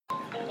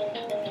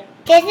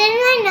This is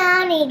my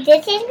Nani.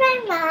 This is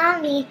my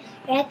mommy.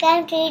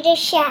 Welcome to the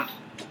show.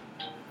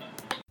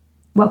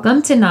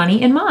 Welcome to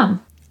Nani and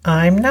Mom.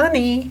 I'm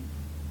Nani.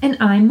 And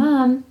I'm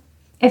Mom.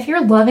 If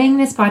you're loving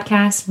this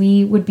podcast,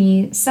 we would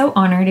be so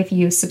honored if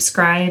you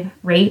subscribe,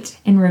 rate,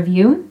 and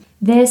review.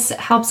 This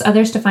helps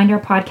others to find our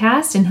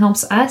podcast and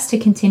helps us to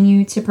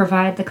continue to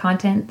provide the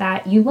content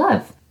that you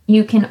love.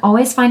 You can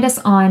always find us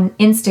on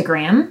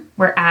Instagram.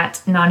 We're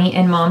at Nani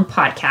and Mom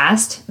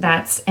Podcast.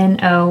 That's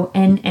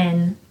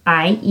NONNIE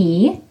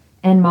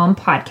and Mom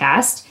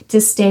Podcast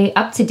to stay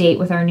up to date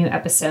with our new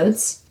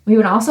episodes. We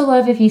would also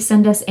love if you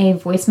send us a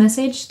voice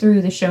message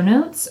through the show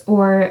notes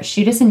or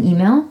shoot us an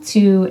email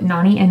to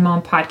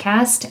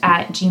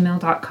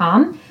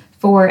naniandmompodcast@gmail.com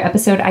for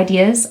episode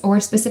ideas or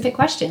specific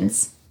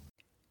questions.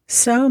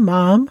 So,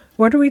 Mom,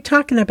 what are we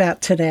talking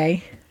about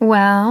today?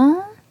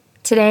 Well,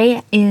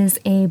 today is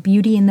a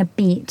Beauty and the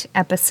Beat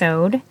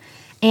episode,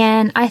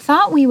 and I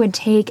thought we would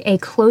take a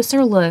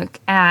closer look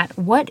at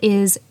what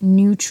is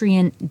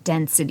nutrient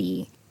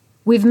density.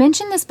 We've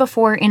mentioned this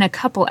before in a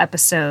couple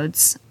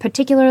episodes.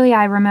 Particularly,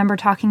 I remember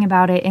talking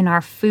about it in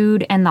our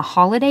food and the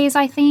holidays,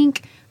 I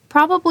think.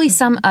 Probably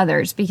some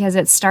others, because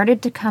it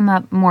started to come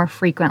up more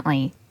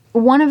frequently.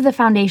 One of the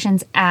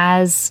foundations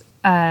as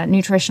a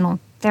nutritional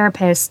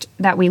therapist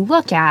that we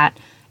look at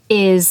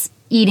is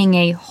eating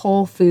a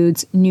whole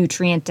foods,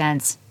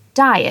 nutrient-dense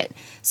diet.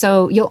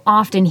 So you'll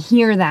often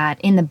hear that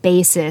in the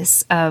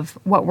basis of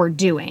what we're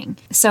doing.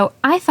 So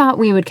I thought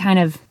we would kind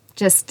of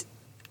just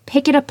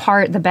pick it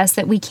apart the best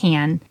that we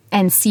can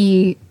and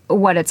see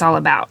what it's all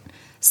about.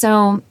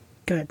 So,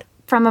 Good.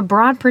 From a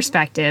broad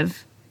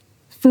perspective,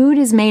 food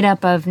is made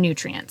up of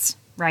nutrients,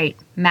 right?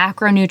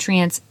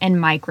 Macronutrients and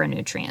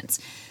micronutrients.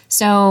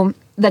 So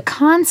the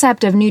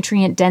concept of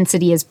nutrient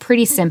density is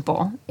pretty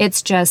simple.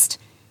 It's just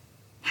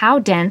how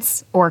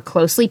dense or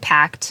closely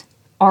packed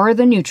are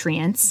the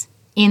nutrients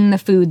in the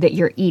food that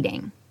you're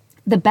eating.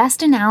 The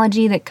best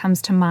analogy that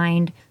comes to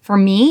mind for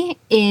me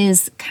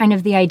is kind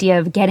of the idea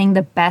of getting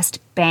the best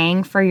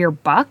bang for your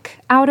buck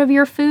out of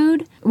your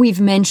food. We've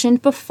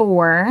mentioned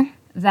before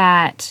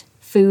that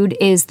food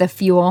is the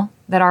fuel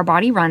that our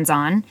body runs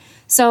on,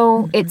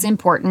 so it's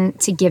important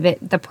to give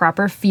it the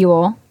proper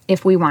fuel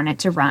if we want it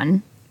to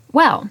run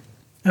well.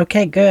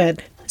 Okay,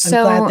 good.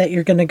 So, I'm glad that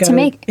you're going to go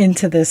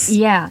into this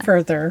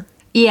further.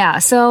 Yeah,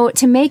 so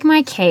to make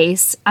my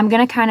case, I'm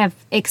going to kind of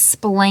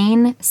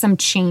explain some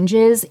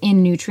changes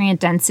in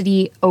nutrient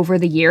density over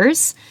the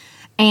years.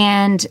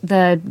 And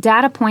the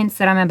data points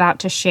that I'm about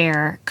to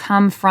share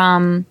come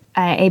from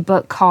a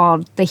book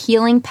called The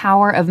Healing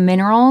Power of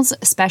Minerals,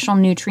 Special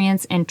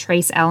Nutrients, and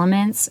Trace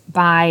Elements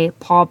by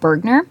Paul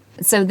Bergner.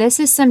 So this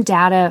is some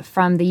data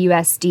from the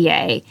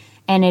USDA,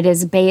 and it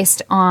is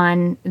based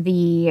on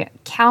the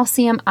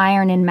calcium,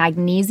 iron, and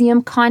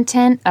magnesium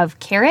content of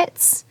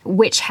carrots,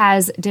 which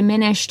has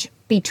diminished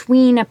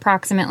between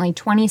approximately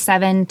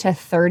 27 to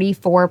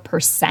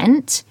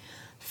 34%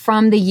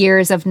 from the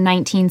years of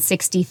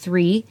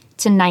 1963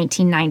 to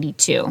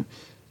 1992.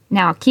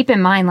 Now, keep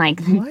in mind,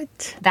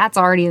 that's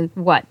already,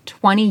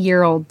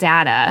 20-year-old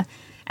data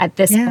at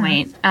this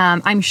point.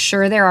 I'm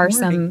sure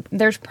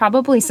there's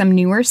probably some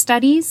newer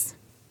studies.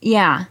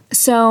 Yeah.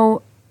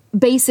 So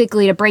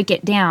basically, to break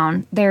it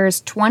down,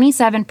 there's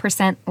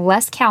 27%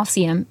 less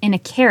calcium in a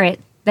carrot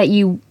that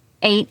you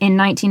ate in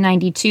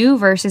 1992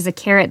 versus a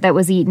carrot that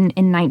was eaten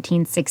in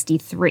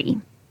 1963.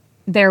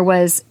 There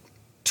was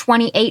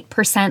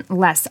 28%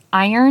 less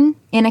iron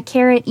in a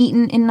carrot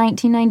eaten in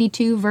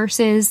 1992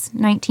 versus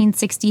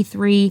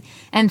 1963,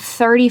 and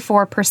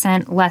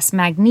 34% less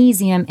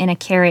magnesium in a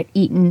carrot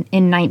eaten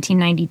in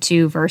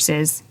 1992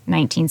 versus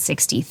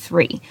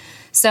 1963.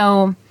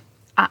 So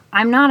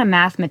I'm not a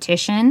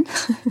mathematician,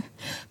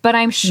 but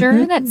I'm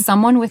sure that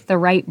someone with the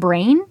right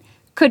brain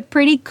could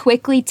pretty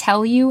quickly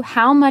tell you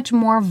how much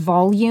more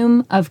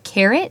volume of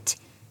carrot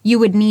you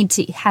would need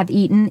to have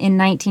eaten in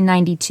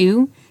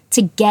 1992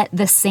 to get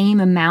the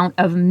same amount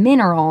of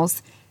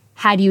minerals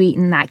had you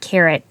eaten that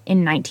carrot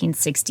in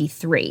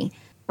 1963,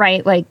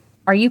 right? Like,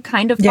 are you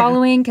kind of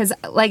following? Because,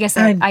 like I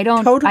said, I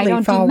don't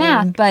do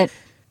math, but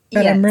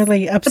I'm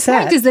really upset. The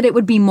point is that it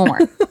would be more,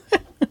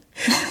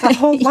 a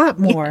whole lot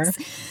more. Yes.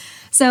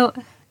 So,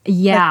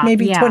 yeah, like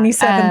maybe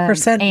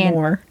 27%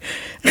 more.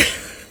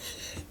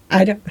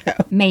 I don't know.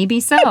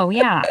 Maybe so,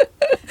 yeah.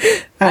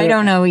 I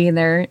don't know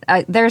either.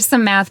 There's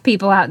some math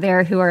people out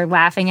there who are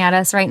laughing at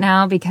us right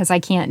now because I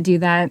can't do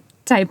that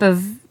type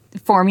of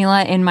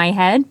formula in my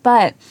head.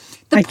 But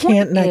the point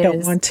can't and I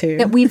don't want to.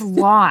 That we've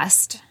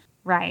lost,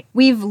 right?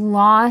 We've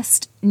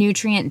lost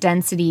nutrient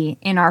density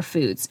in our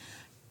foods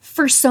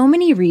for so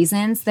many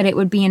reasons that it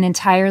would be an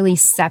entirely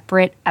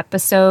separate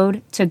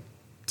episode to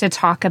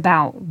talk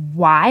about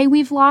why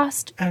we've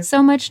lost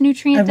so much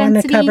nutrient density. I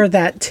want to cover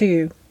that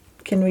too.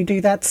 Can we do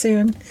that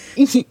soon?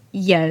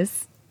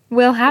 Yes.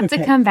 We'll have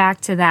to come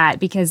back to that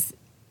because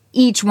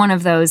each one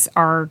of those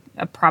are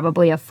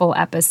probably a full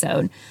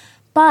episode.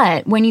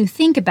 But when you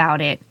think about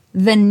it,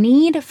 the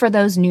need for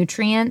those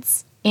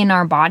nutrients in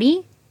our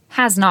body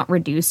has not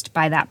reduced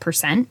by that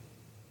percent.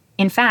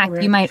 In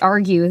fact, you might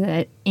argue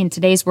that in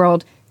today's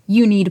world,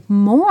 you need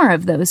more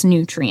of those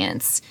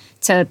nutrients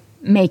to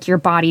make your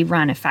body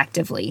run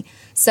effectively.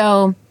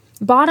 So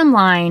bottom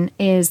line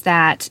is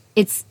that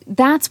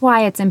that's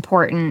why it's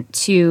important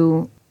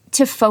to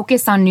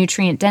focus on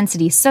nutrient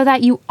density so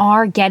that you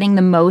are getting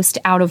the most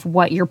out of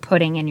what you're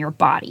putting in your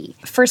body.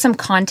 For some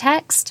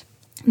context,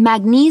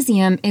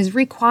 magnesium is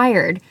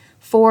required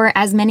for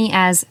as many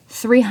as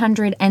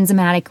 300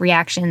 enzymatic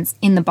reactions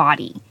in the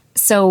body.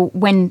 So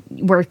when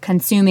we're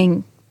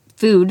consuming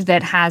food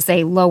that has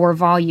a lower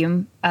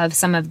volume of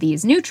some of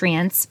these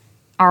nutrients,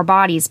 our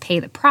bodies pay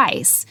the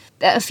price.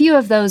 A few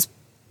of those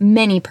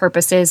many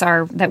purposes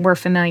that we're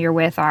familiar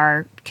with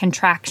are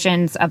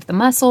contractions of the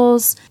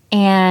muscles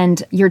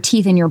and your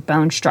teeth and your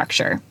bone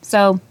structure.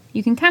 So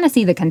you can kind of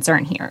see the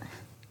concern here.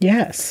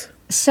 Yes.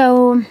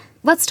 So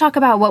let's talk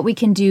about what we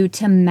can do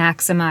to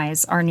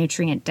maximize our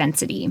nutrient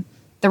density.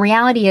 The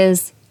reality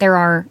is there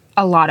are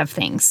a lot of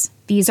things.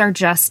 These are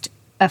just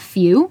a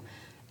few,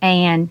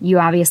 and you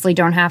obviously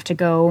don't have to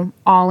go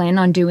all in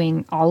on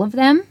doing all of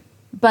them,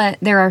 but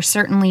there are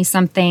certainly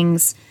some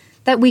things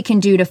that we can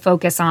do to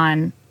focus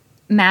on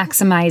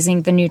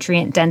maximizing the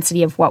nutrient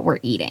density of what we're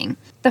eating.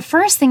 The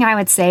first thing I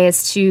would say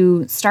is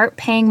to start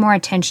paying more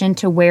attention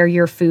to where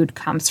your food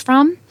comes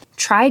from.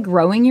 Try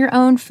growing your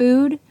own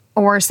food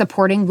or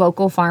supporting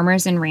local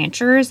farmers and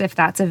ranchers if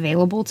that's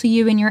available to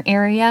you in your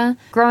area.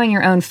 Growing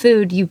your own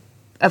food, you,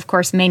 of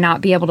course, may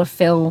not be able to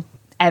fill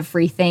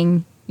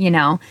everything,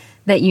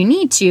 that you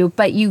need to,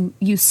 but you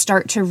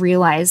start to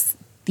realize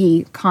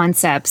the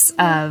concepts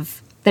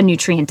of the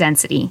nutrient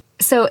density.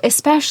 So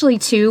especially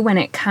too when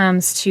it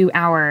comes to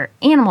our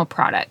animal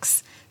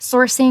products,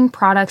 sourcing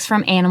products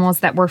from animals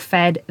that were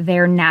fed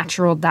their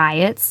natural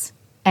diets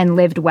and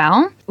lived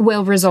well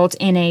will result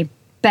in a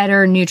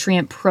better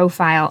nutrient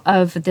profile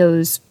of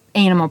those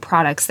animal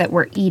products that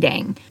we're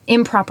eating.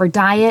 Improper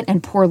diet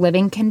and poor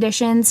living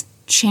conditions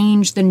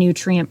change the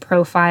nutrient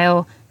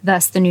profile,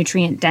 thus the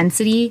nutrient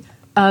density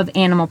of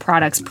animal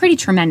products pretty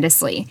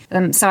tremendously.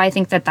 So I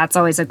think that that's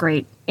always a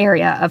great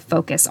area of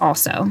focus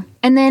also.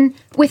 And then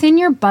within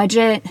your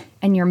budget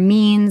and your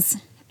means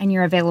and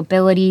your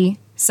availability,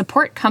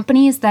 support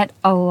companies that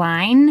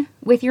align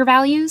with your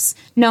values,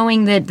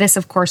 knowing that this,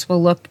 of course,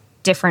 will look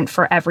different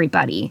for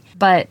everybody.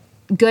 But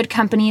good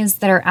companies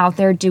that are out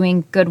there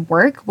doing good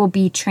work will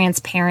be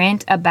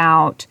transparent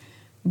about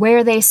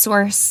where they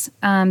source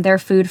their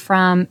food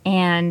from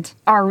and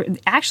are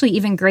actually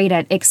even great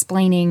at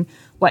explaining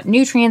what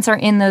nutrients are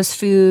in those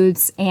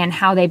foods and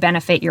how they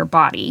benefit your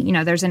body.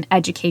 There's an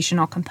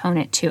educational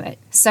component to it.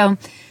 So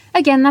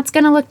again, that's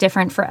going to look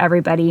different for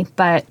everybody,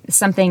 but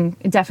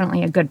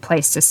definitely a good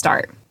place to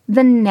start.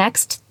 The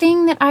next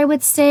thing that I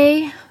would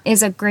say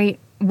is a great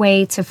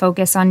way to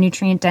focus on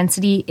nutrient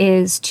density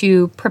is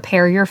to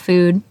prepare your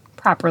food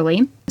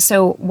properly.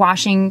 So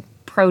washing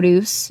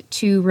produce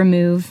to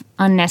remove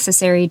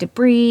unnecessary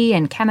debris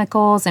and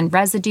chemicals and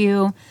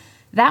residue.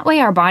 That way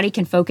our body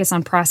can focus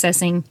on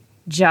processing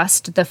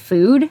just the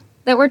food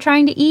that we're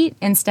trying to eat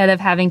instead of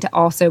having to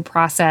also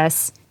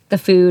process the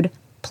food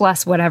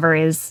plus whatever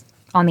is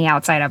on the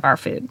outside of our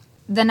food.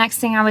 The next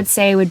thing I would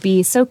say would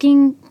be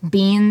soaking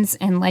beans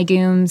and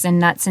legumes and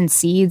nuts and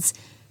seeds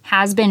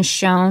has been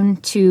shown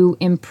to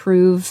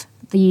improve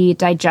the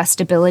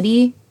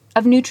digestibility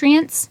of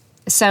nutrients.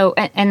 So,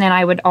 and then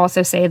I would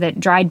also say that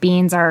dried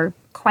beans are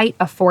quite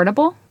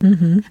affordable.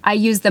 Mm-hmm. I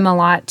use them a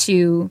lot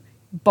to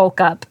bulk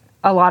up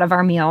a lot of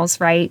our meals,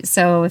 right?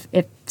 So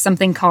if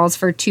something calls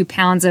for 2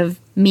 pounds of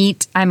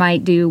meat, I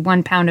might do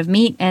 1 pound of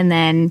meat and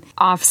then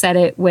offset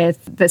it with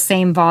the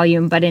same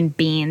volume, but in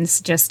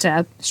beans, just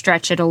to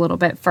stretch it a little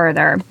bit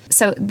further.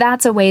 So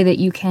that's a way that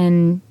you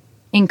can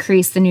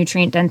increase the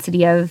nutrient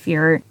density of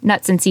your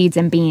nuts and seeds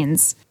and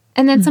beans.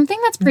 And then something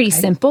that's pretty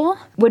simple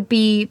would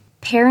be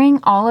pairing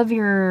all of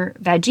your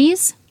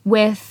veggies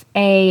with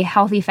a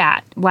healthy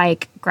fat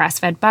like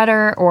grass-fed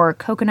butter or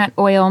coconut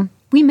oil.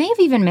 We may have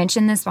even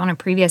mentioned this on a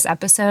previous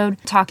episode,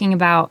 talking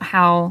about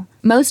how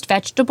most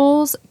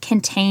vegetables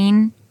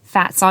contain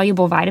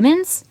fat-soluble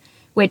vitamins,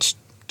 which,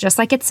 just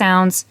like it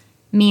sounds,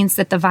 means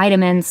that the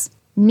vitamins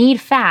need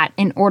fat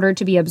in order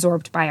to be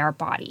absorbed by our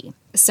body.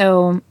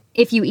 So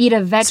if you eat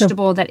a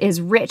vegetable that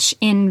is rich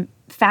in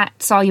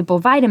fat-soluble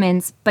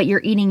vitamins, but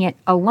you're eating it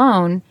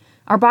alone,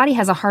 our body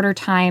has a harder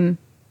time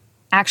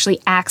actually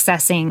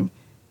accessing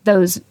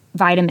those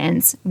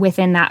vitamins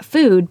within that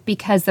food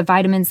because the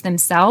vitamins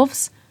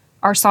themselves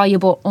are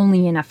soluble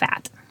only in a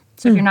fat.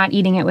 So if you're not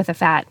eating it with a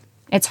fat,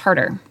 it's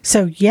harder.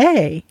 So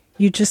yay,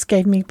 you just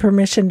gave me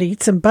permission to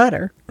eat some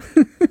butter.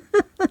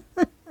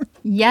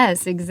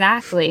 Yes,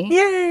 exactly.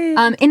 Yay!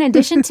 In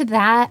addition to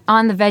that,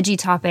 on the veggie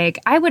topic,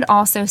 I would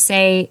also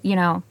say,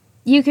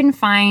 you can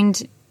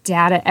find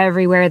data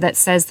everywhere that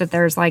says that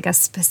there's like a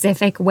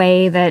specific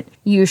way that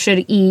you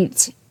should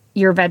eat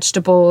your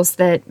vegetables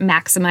that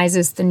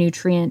maximizes the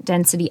nutrient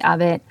density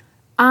of it.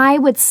 I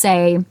would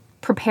say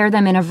prepare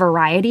them in a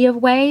variety of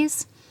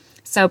ways.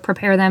 So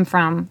prepare them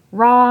from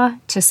raw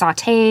to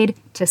sautéed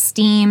to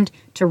steamed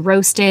to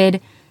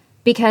roasted,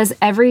 because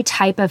every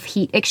type of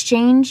heat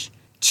exchange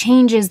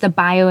changes the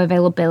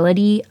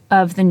bioavailability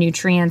of the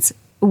nutrients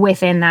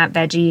within that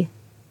veggie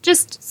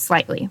just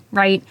slightly,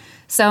 right?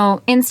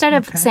 So instead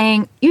of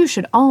saying you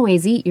should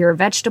always eat your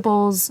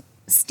vegetables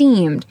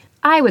steamed,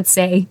 I would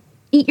say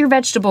eat your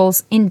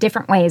vegetables in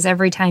different ways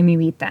every time you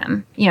eat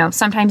them. You know,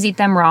 sometimes eat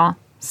them raw,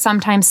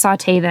 sometimes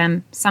saute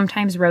them,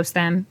 sometimes roast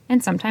them,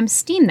 and sometimes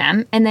steam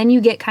them. And then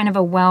you get kind of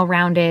a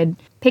well-rounded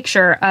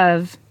picture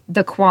of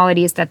the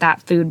qualities that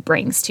that food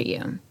brings to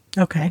you.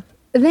 Okay.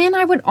 Then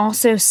I would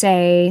also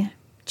say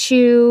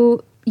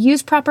to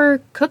use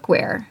proper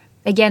cookware.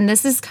 Again,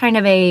 this is kind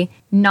of a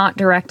not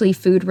directly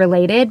food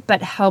related,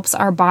 but helps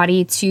our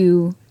body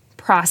to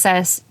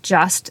process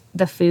just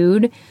the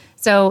food.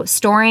 So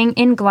storing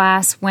in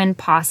glass when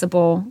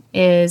possible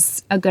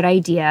is a good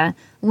idea.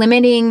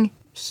 Limiting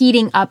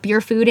heating up your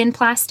food in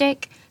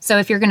plastic. So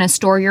if you're going to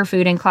store your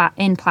food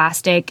in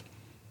plastic,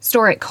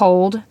 store it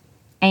cold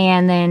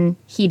and then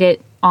heat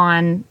it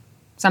on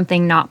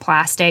something not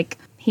plastic.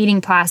 Heating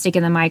plastic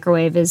in the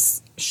microwave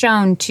is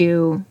shown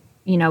to,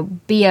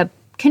 be a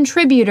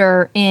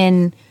contributor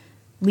in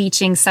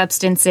leaching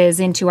substances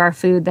into our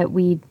food that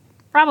we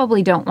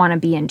probably don't want to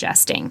be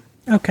ingesting.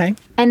 Okay.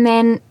 And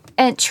then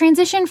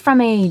transition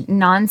from a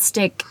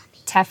nonstick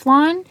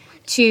Teflon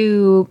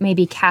to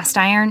maybe cast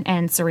iron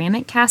and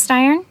ceramic cast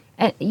iron.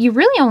 You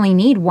really only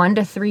need 1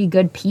 to 3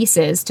 good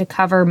pieces to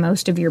cover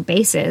most of your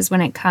bases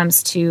when it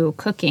comes to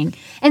cooking.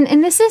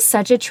 And this is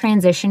such a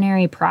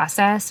transitionary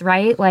process,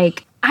 right?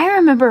 Like, I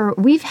remember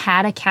we've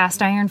had a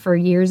cast iron for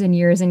years and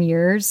years and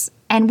years,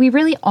 and we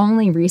really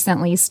only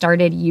recently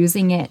started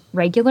using it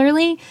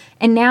regularly.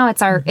 And now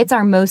it's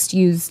our most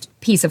used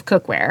piece of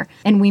cookware.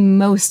 And we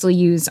mostly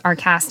use our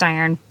cast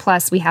iron,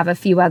 plus we have a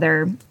few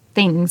other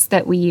things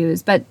that we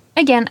use. But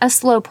again, a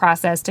slow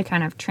process to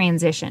kind of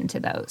transition to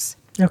those.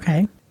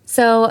 Okay.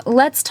 So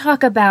let's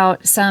talk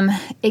about some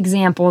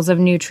examples of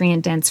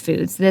nutrient-dense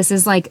foods. This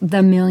is like the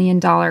 $1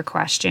 million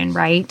question,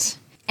 right?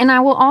 And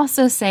I will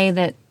also say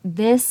that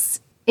this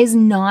is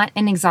not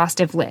an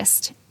exhaustive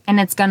list, and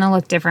it's going to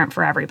look different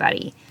for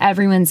everybody.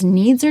 Everyone's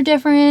needs are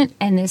different,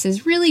 and this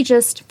is really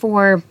just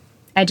for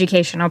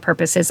educational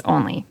purposes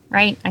only,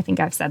 right? I think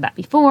I've said that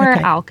before.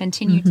 Okay. I'll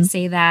continue to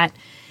say that.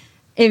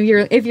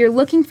 If you're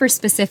looking for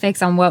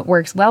specifics on what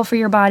works well for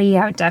your body,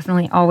 I would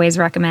definitely always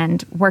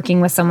recommend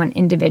working with someone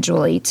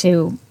individually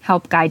to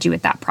help guide you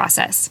with that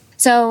process.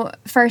 So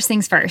first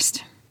things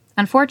first,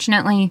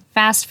 unfortunately,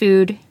 fast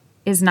food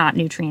is not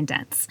nutrient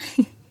dense,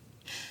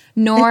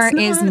 nor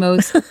is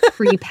most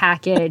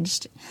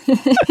prepackaged.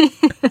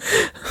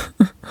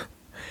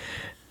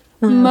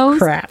 Most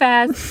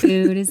fast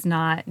food is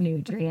not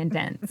nutrient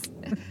dense.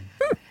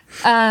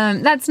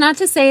 That's not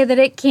to say that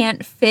it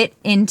can't fit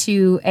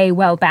into a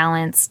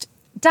well-balanced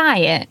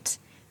diet,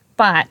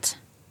 but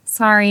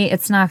sorry,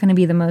 it's not going to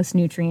be the most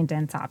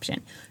nutrient-dense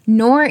option,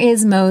 nor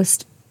is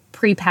most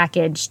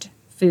prepackaged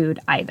food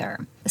either.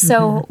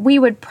 So we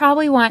would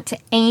probably want to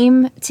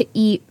aim to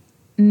eat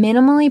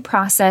minimally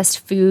processed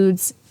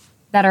foods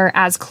that are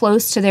as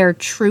close to their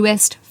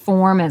truest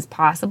form as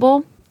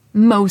possible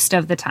most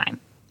of the time.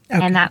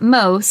 Okay. And that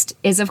most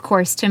is, of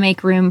course, to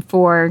make room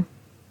for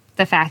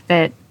the fact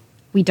that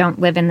we don't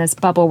live in this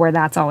bubble where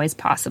that's always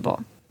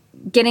possible.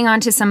 Getting on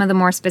to some of the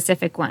more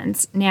specific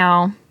ones.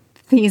 Now,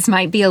 these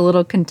might be a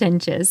little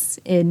contentious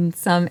in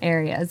some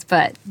areas,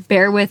 but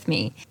bear with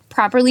me.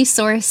 Properly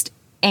sourced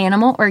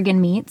animal organ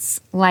meats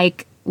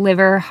like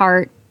liver,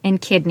 heart, and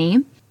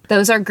kidney.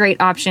 Those are great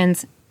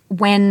options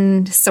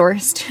when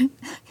sourced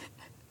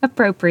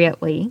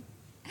appropriately.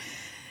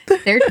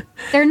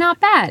 They're not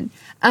bad.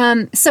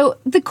 So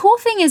the cool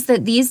thing is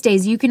that these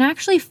days you can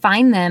actually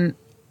find them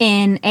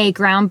in a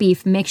ground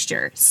beef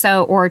mixture,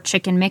 or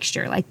chicken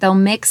mixture. Like they'll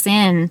mix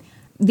in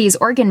these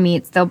organ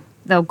meats,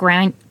 they'll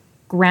ground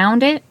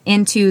it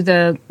into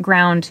the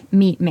ground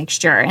meat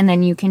mixture, and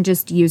then you can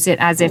just use it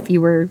as if you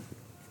were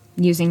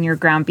using your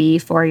ground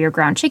beef or your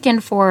ground chicken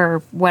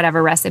for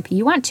whatever recipe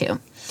you want to.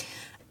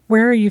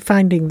 Where are you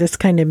finding this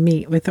kind of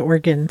meat with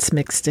organs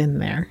mixed in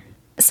there?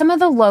 Some of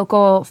the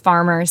local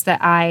farmers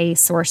that I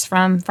source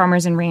from,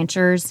 farmers and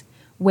ranchers,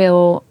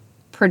 will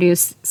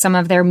produce some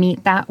of their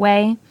meat that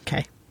way.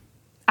 Okay.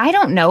 I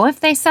don't know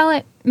if they sell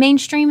it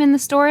mainstream in the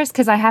stores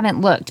because I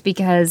haven't looked,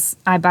 because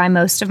I buy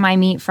most of my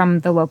meat from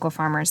the local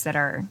farmers that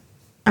are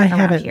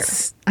around here.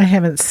 I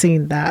haven't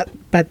seen that,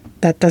 but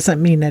that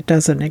doesn't mean it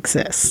doesn't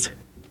exist.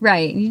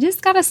 Right. You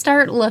just got to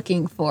start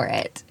looking for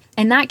it.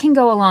 And that can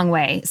go a long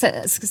way. So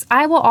 'cause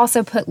I will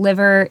also put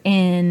liver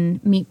in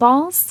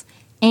meatballs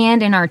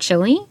and in our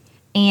chili.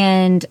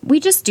 And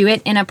we just do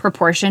it in a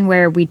proportion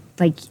where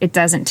it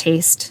doesn't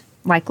taste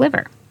like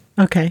liver.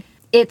 Okay.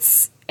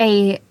 It's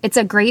a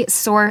great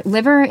source.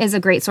 Liver is a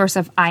great source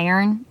of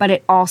iron, but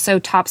it also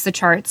tops the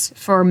charts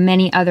for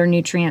many other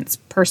nutrients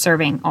per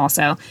serving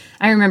also.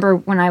 I remember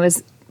when I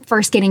was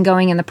first getting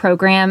going in the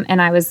program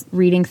and I was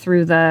reading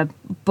through the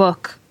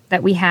book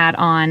that we had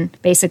on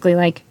basically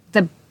like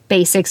the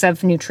basics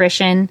of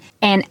nutrition,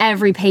 and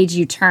every page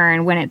you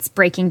turn when it's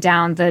breaking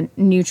down the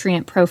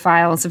nutrient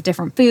profiles of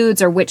different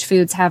foods or which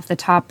foods have the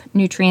top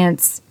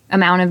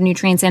amount of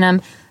nutrients in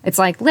them, it's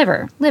like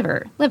liver,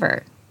 liver,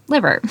 liver,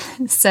 liver.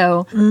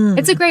 So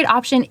it's a great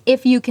option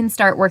if you can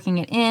start working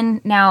it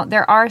in. Now,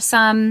 there are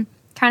some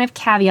kind of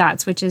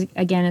caveats, which is,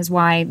 again, is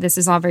why this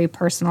is all very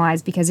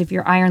personalized, because if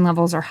your iron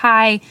levels are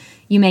high,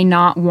 you may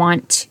not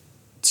want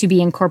to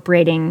be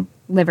incorporating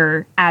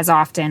liver as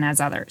often as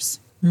others.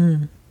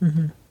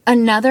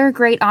 Another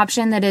great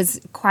option that is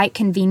quite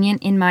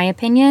convenient, in my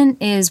opinion,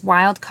 is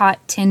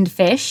wild-caught tinned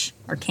fish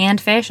or canned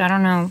fish. I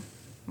don't know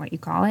what you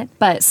call it.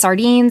 But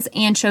sardines,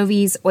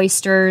 anchovies,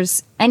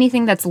 oysters,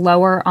 anything that's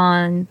lower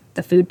on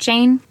the food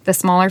chain, the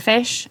smaller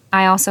fish.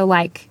 I also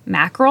like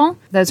mackerel.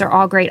 Those are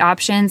all great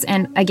options.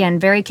 And again,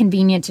 very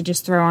convenient to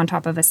just throw on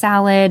top of a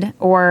salad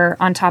or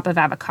on top of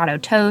avocado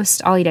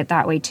toast. I'll eat it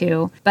that way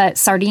too. But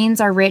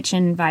sardines are rich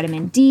in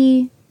vitamin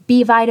D,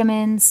 B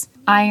vitamins,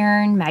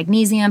 iron,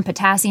 magnesium,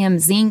 potassium,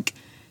 zinc.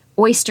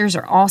 Oysters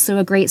are also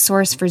a great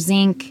source for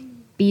zinc,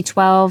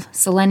 B12,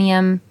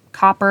 selenium,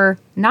 copper.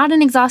 Not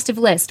an exhaustive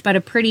list, but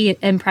a pretty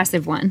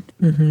impressive one.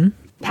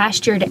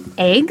 Pastured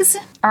eggs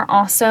are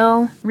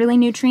also really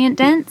nutrient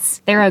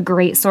dense. They're a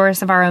great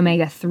source of our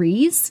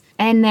omega-3s.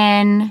 And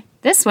then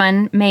this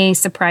one may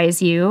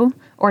surprise you,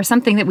 or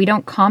something that we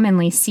don't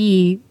commonly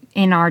see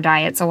in our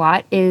diets a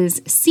lot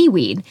is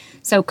seaweed.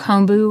 So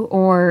kombu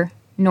or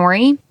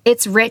nori.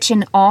 It's rich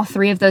in all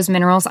three of those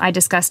minerals I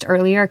discussed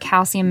earlier,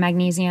 calcium,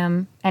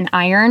 magnesium, and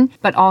iron,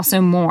 but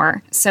also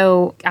more.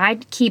 So I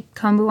keep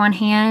kombu on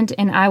hand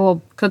and I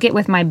will cook it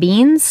with my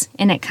beans,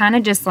 and it kind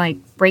of just like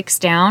breaks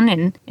down,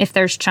 and if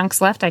there's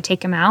chunks left, I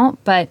take them out,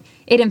 but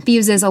it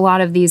infuses a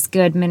lot of these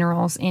good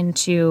minerals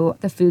into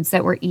the foods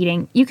that we're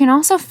eating. You can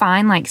also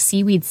find like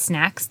seaweed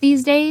snacks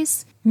these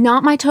days.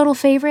 Not my total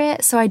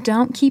favorite, so I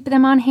don't keep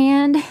them on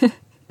hand.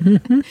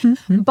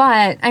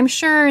 But I'm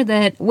sure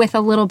that with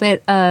a little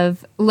bit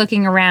of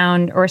looking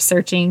around or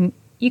searching,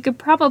 you could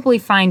probably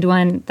find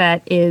one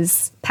that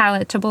is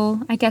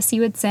palatable, I guess you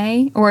would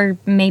say, or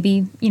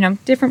maybe,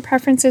 different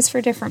preferences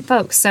for different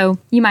folks. So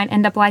you might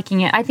end up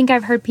liking it. I think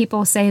I've heard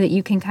people say that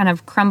you can kind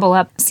of crumble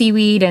up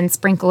seaweed and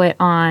sprinkle it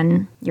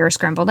on your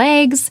scrambled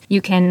eggs.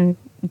 You can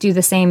do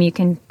the same. You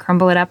can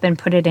crumble it up and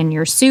put it in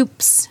your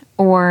soups,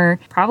 or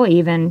probably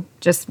even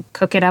just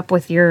cook it up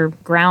with your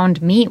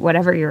ground meat,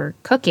 whatever you're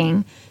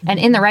cooking. And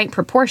in the right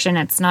proportion,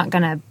 it's not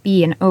going to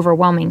be an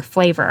overwhelming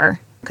flavor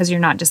because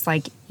you're not just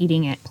like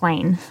eating it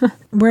plain.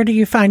 Where do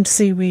you find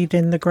seaweed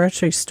in the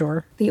grocery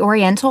store? The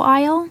Oriental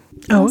aisle,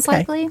 most okay.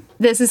 likely.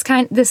 This is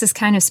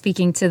kind of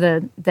speaking to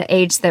the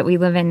age that we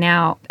live in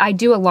now. I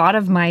do a lot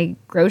of my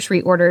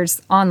grocery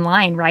orders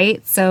online,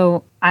 right?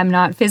 So I'm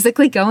not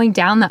physically going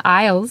down the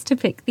aisles to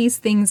pick these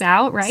things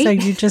out, right? So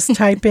you just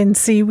type in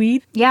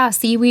seaweed? Yeah,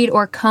 seaweed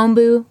or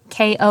kombu,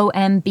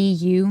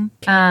 Kombu.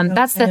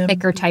 That's the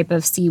thicker type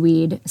of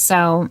seaweed.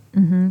 So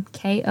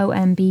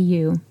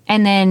Kombu.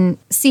 And then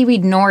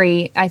seaweed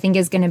nori, I think,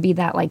 is going to be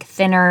that like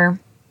thinner,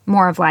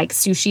 more of like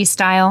sushi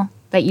style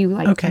that you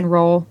can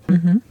roll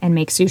and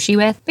make sushi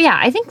with. But yeah,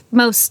 I think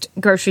most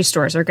grocery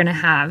stores are going to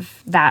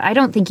have that. I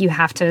don't think you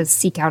have to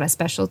seek out a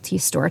specialty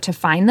store to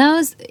find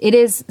those.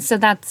 So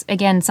that's,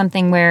 again,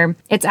 something where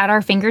it's at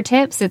our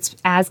fingertips. It's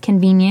as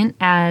convenient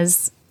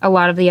as a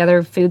lot of the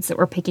other foods that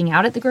we're picking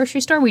out at the grocery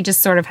store. We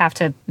just sort of have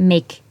to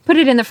put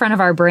it in the front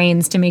of our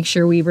brains to make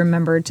sure we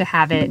remember to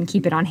have it and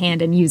keep it on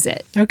hand and use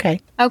it. Okay.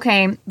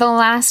 The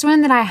last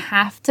one that I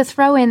have to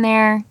throw in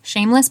there,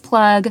 shameless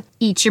plug,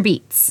 eat your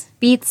beets.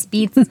 Beets.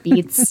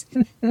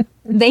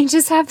 They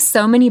just have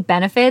so many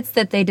benefits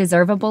that they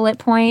deserve a bullet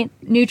point.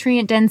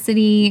 Nutrient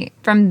density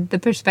from the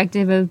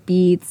perspective of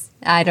beets,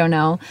 I don't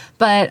know.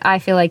 But I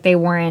feel like they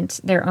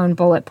warrant their own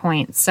bullet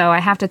point. So I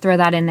have to throw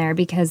that in there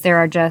because there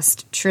are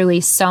just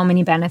truly so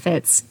many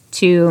benefits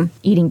to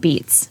eating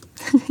beets.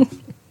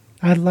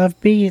 I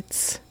love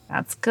beets.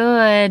 That's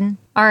good.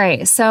 All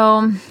right.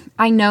 So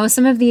I know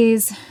some of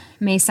these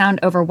may sound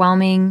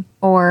overwhelming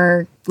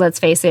or, let's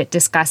face it,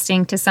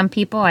 disgusting to some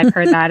people. I've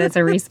heard that as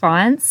a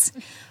response.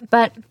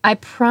 But I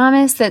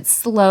promise that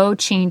slow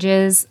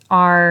changes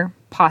are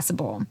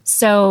possible.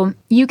 So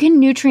you can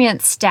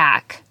nutrient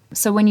stack.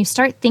 So when you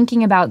start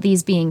thinking about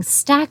these being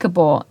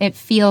stackable, it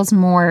feels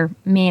more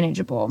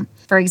manageable.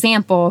 For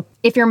example,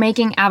 if you're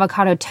making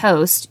avocado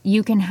toast,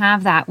 you can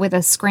have that with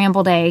a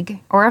scrambled egg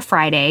or a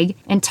fried egg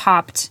and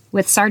topped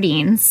with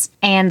sardines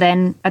and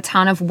then a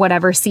ton of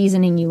whatever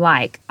seasoning you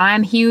like.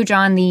 I'm huge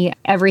on the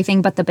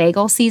everything but the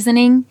bagel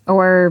seasoning,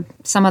 or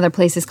some other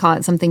places call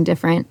it something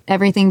different.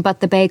 Everything but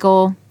the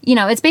bagel.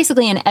 It's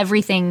basically an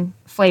everything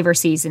flavor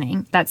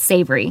seasoning that's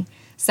savory.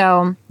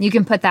 So you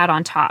can put that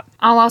on top.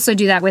 I'll also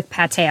do that with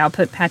pate. I'll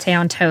put pate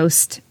on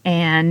toast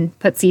and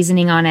put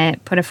seasoning on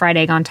it, put a fried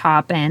egg on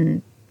top,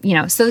 and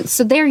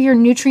so they're your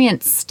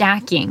nutrient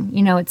stacking.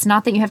 It's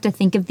not that you have to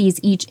think of these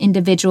each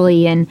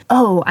individually and,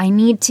 I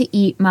need to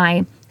eat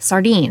my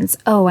sardines.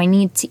 I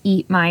need to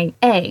eat my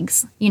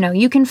eggs.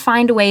 You can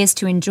find ways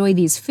to enjoy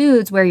these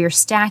foods where you're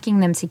stacking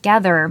them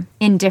together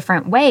in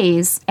different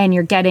ways and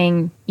you're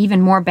getting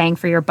even more bang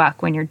for your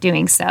buck when you're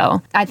doing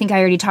so. I think I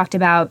already talked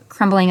about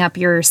crumbling up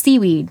your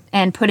seaweed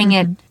and putting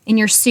it in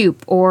your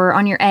soup or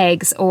on your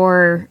eggs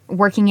or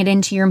working it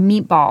into your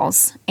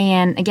meatballs.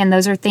 And again,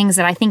 those are things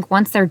that I think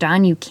once they're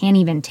done, you can't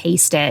even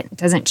taste it. It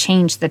doesn't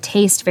change the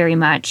taste very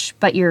much,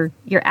 but you're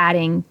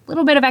adding a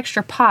little bit of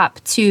extra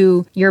pop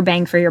to your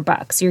bang for your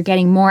buck. So you're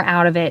getting more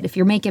out of it. If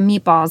you're making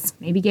meatballs,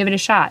 maybe give it a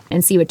shot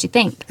and see what you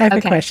think. I have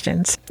a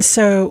question.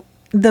 So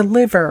the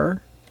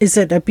liver, is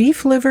it a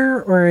beef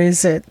liver or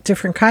is it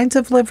different kinds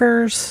of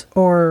livers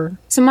or?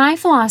 So my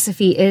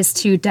philosophy is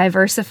to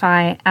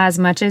diversify as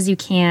much as you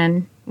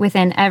can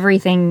within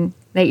everything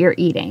that you're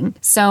eating.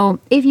 So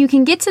if you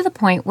can get to the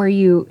point where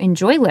you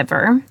enjoy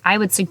liver, I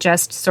would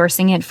suggest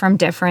sourcing it from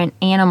different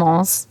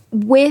animals.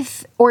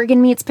 With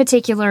organ meats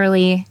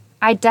particularly,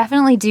 I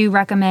definitely do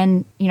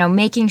recommend,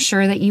 making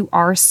sure that you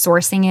are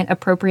sourcing it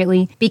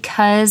appropriately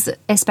because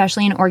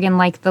especially an organ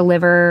like the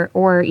liver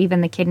or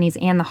even the kidneys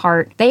and the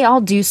heart, they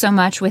all do so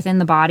much within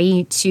the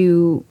body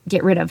to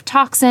get rid of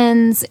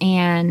toxins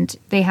and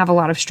they have a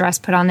lot of stress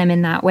put on them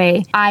in that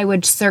way. I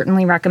would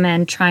certainly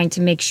recommend trying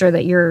to make sure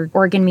that your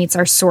organ meats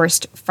are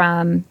sourced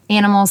from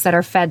animals that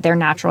are fed their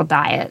natural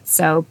diet.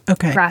 So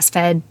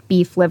grass-fed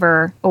beef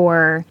liver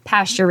or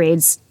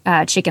pasture-raised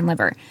chicken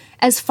liver.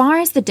 As far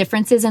as the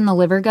differences in the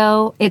liver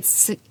go,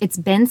 it's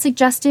been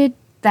suggested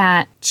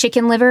that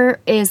chicken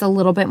liver is a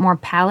little bit more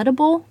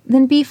palatable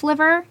than beef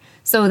liver.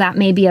 So that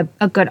may be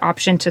a good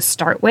option to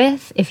start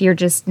with if you're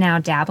just now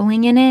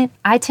dabbling in it.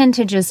 I tend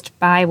to just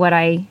buy what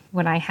I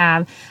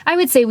have. I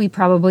would say we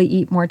probably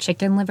eat more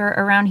chicken liver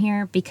around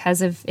here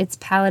because of its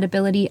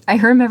palatability. I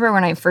remember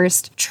when I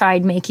first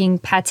tried making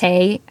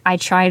pate, I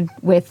tried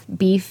with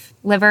beef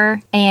liver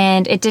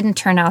and it didn't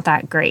turn out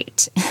that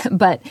great.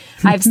 But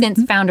I've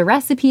since found a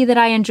recipe that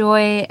I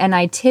enjoy and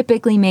I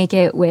typically make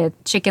it with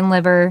chicken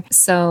liver.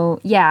 So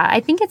yeah,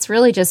 I think it's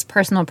really just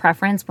personal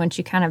preference once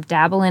you kind of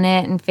dabble in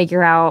it and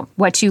figure out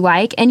what you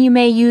like. And you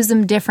may use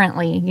them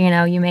differently.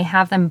 You may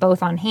have them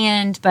both on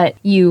hand, but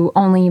you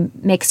only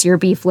mix your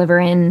beef liver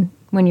in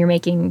when you're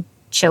making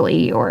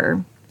chili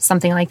or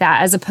something like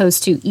that, as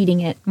opposed to eating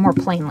it more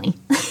plainly.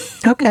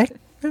 Okay.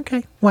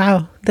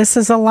 Wow. This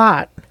is a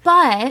lot.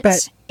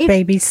 But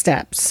baby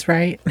steps,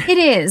 right? It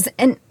is.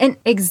 And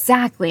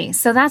exactly.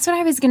 So that's what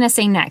I was going to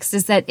say next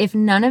is that if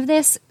none of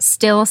this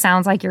still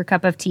sounds like your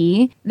cup of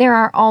tea, there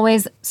are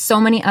always so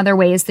many other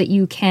ways that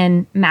you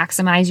can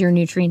maximize your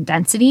nutrient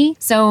density.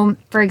 So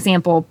for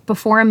example,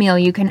 before a meal,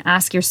 you can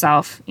ask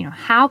yourself,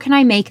 how can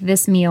I make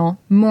this meal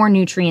more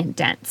nutrient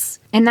dense?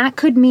 And that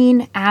could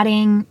mean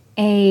adding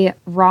a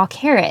raw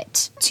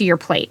carrot to your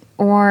plate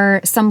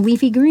or some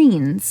leafy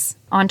greens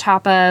on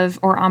top of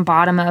or on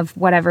bottom of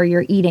whatever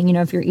you're eating.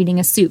 If you're eating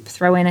a soup,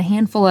 throw in a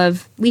handful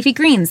of leafy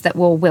greens that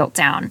will wilt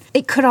down.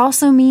 It could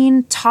also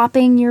mean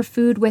topping your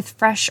food with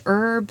fresh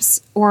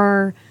herbs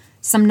or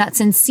some nuts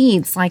and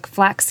seeds like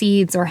flax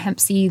seeds or hemp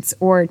seeds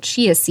or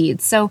chia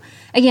seeds. So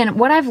again,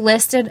 what I've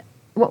listed,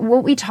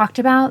 what we talked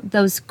about,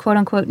 those quote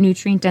unquote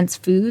nutrient dense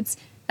foods,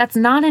 that's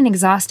not an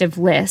exhaustive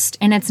list.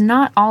 And it's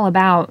not all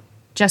about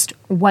just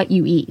what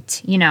you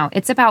eat.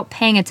 It's about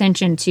paying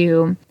attention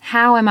to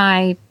how am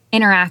I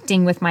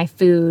interacting with my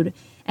food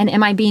and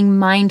am I being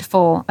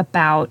mindful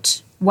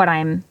about what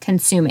I'm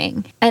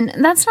consuming. And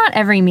that's not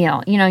every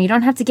meal. You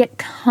don't have to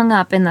get hung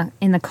up in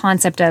the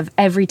concept of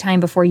every time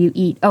before you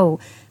eat, oh,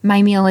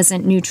 my meal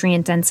isn't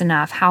nutrient dense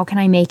enough. How can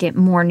I make it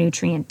more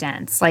nutrient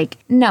dense?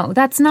 No,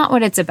 that's not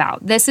what it's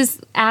about. This is,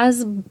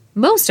 as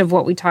most of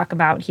what we talk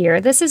about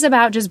here, this is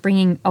about just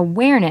bringing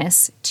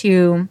awareness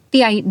to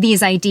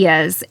these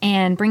ideas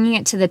and bringing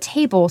it to the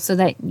table so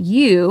that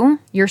you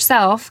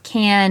yourself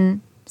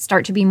can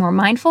start to be more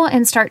mindful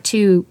and start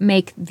to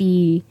make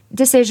the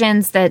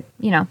decisions that,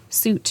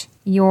 suit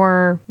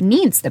your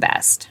needs the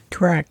best.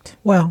 Correct.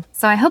 Well,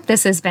 so I hope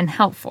this has been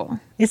helpful.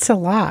 It's a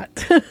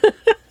lot.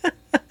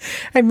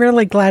 I'm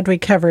really glad we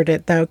covered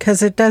it, though,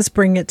 because it does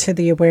bring it to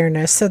the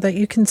awareness so that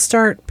you can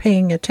start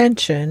paying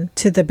attention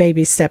to the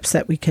baby steps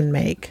that we can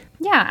make.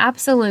 Yeah,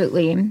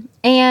 absolutely.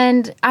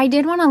 And I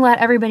did want to let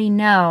everybody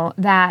know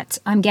that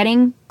I'm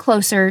getting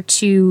closer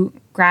to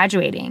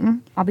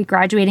graduating. I'll be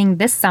graduating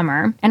this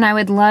summer, and I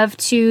would love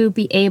to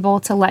be able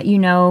to let you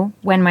know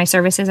when my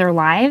services are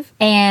live.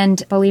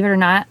 And believe it or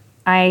not,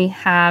 I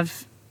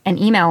have an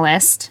email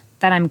list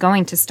that I'm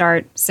going to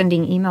start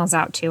sending emails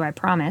out to, I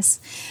promise.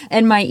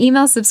 And my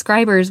email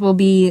subscribers will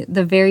be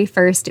the very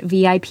first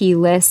VIP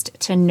list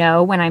to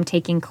know when I'm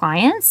taking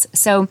clients.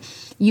 So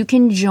you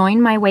can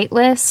join my wait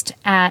list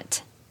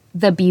at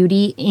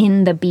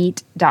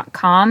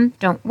thebeautyinthebeat.com.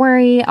 Don't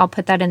worry, I'll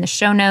put that in the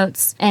show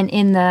notes. And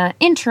in the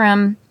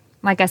interim,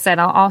 like I said,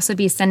 I'll also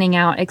be sending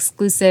out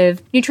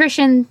exclusive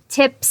nutrition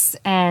tips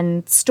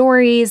and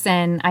stories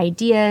and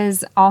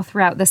ideas all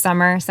throughout the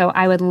summer. So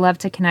I would love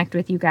to connect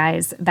with you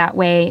guys that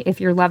way. If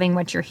you're loving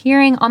what you're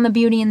hearing on the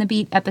Beauty and the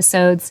Beat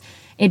episodes,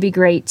 it'd be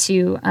great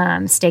to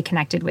stay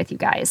connected with you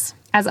guys.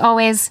 As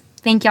always,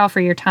 thank y'all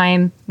for your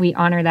time. We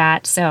honor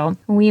that. So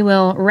we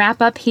will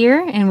wrap up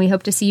here and we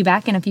hope to see you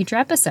back in a future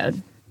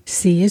episode.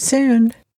 See you soon.